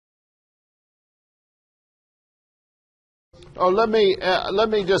Oh, let me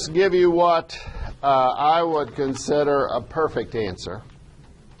just give you what I would consider a perfect answer.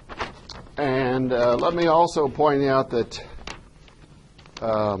 And let me also point out that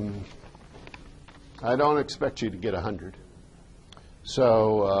I don't expect you to get 100.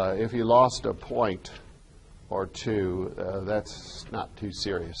 So if you lost a point or two, that's not too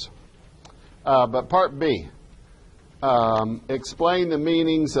serious. But part B, explain the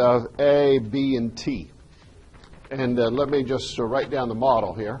meanings of A, B, and T. And let me just write down the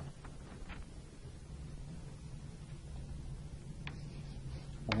model here.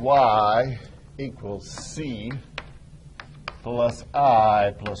 Y equals C plus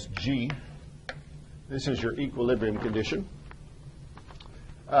I plus G. This is your equilibrium condition.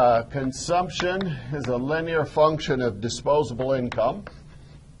 Consumption is a linear function of disposable income.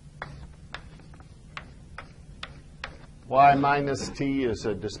 Y minus T is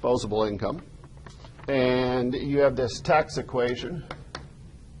a disposable income. And you have this tax equation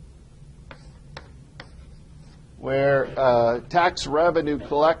where tax revenue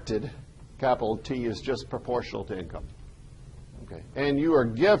collected, capital T, is just proportional to income. Okay. And you are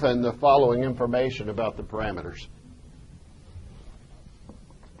given the following information about the parameters.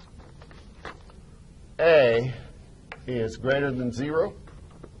 A is greater than 0.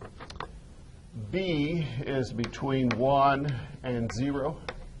 B is between 1 and 0.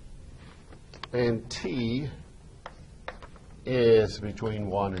 And T is between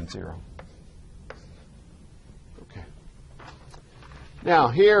 1 and 0. Okay. Now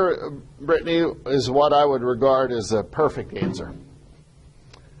here, Brittany, is what I would regard as a perfect answer.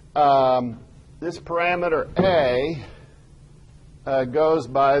 This parameter A goes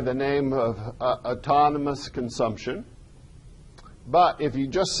by the name of autonomous consumption. But if you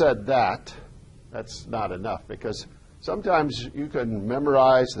just said that, that's not enough, because sometimes you can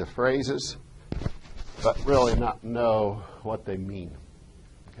memorize the phrases but really not know what they mean.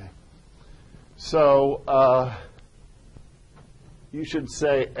 Okay. So you should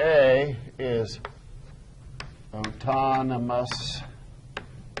say A is autonomous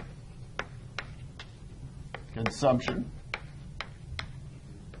consumption.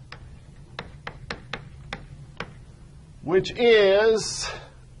 Which is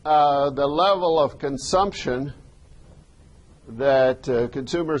the level of consumption that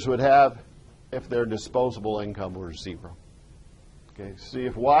consumers would have if their disposable income were 0. Okay, see,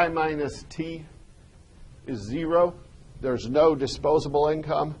 if Y minus T is 0, there's no disposable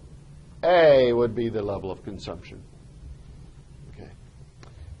income, A would be the level of consumption. Okay.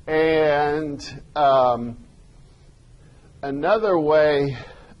 And another way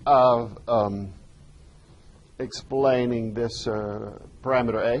of explaining this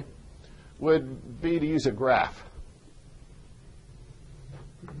parameter A would be to use a graph.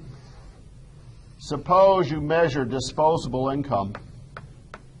 Suppose you measure disposable income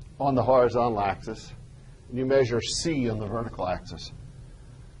on the horizontal axis, and you measure C on the vertical axis.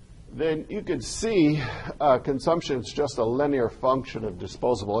 Then you could see consumption is just a linear function of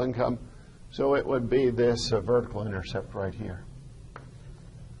disposable income, so it would be this vertical intercept right here.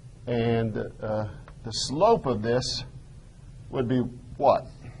 And the slope of this would be what?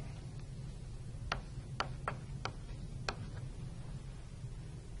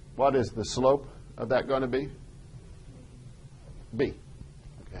 What is the slope of that going to be? B,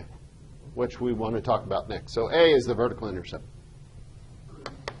 okay, which we want to talk about next. So A is the vertical intercept.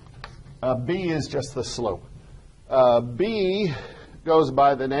 B is just the slope. B goes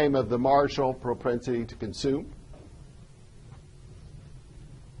by the name of the marginal propensity to consume.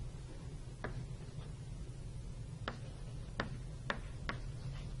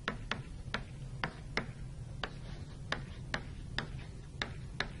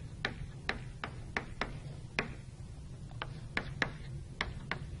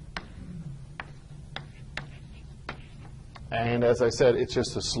 And as I said, it's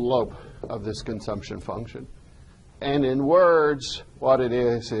just the slope of this consumption function. And in words, what it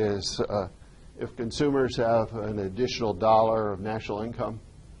is if consumers have an additional $1 of national income,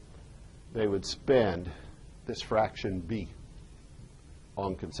 they would spend this fraction B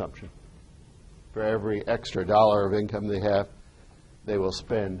on consumption. For every extra $1 of income they have, they will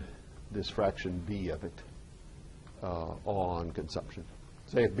spend this fraction B of it on consumption.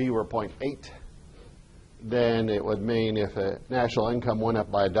 Say if B were 0.8, then it would mean if a national income went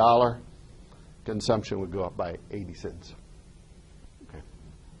up by $1, consumption would go up by 80 cents. Okay.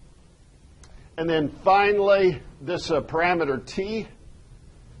 And then finally, this parameter T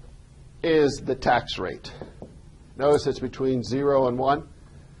is the tax rate. Notice it's between 0 and 1.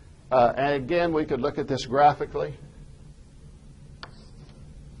 And again, we could look at this graphically.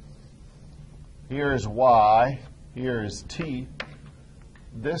 Here is Y, here is t.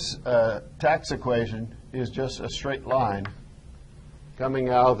 This tax equation is just a straight line coming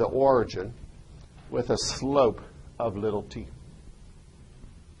out of the origin with a slope of little t.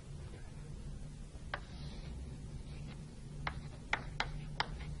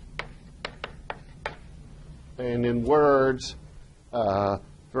 And in words,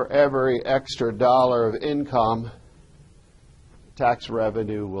 for every extra dollar of income, tax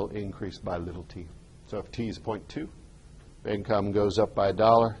revenue will increase by little t. So if t is 0.2, income goes up by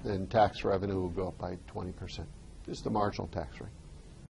 $1, then tax revenue will go up by 20%. This is the marginal tax rate.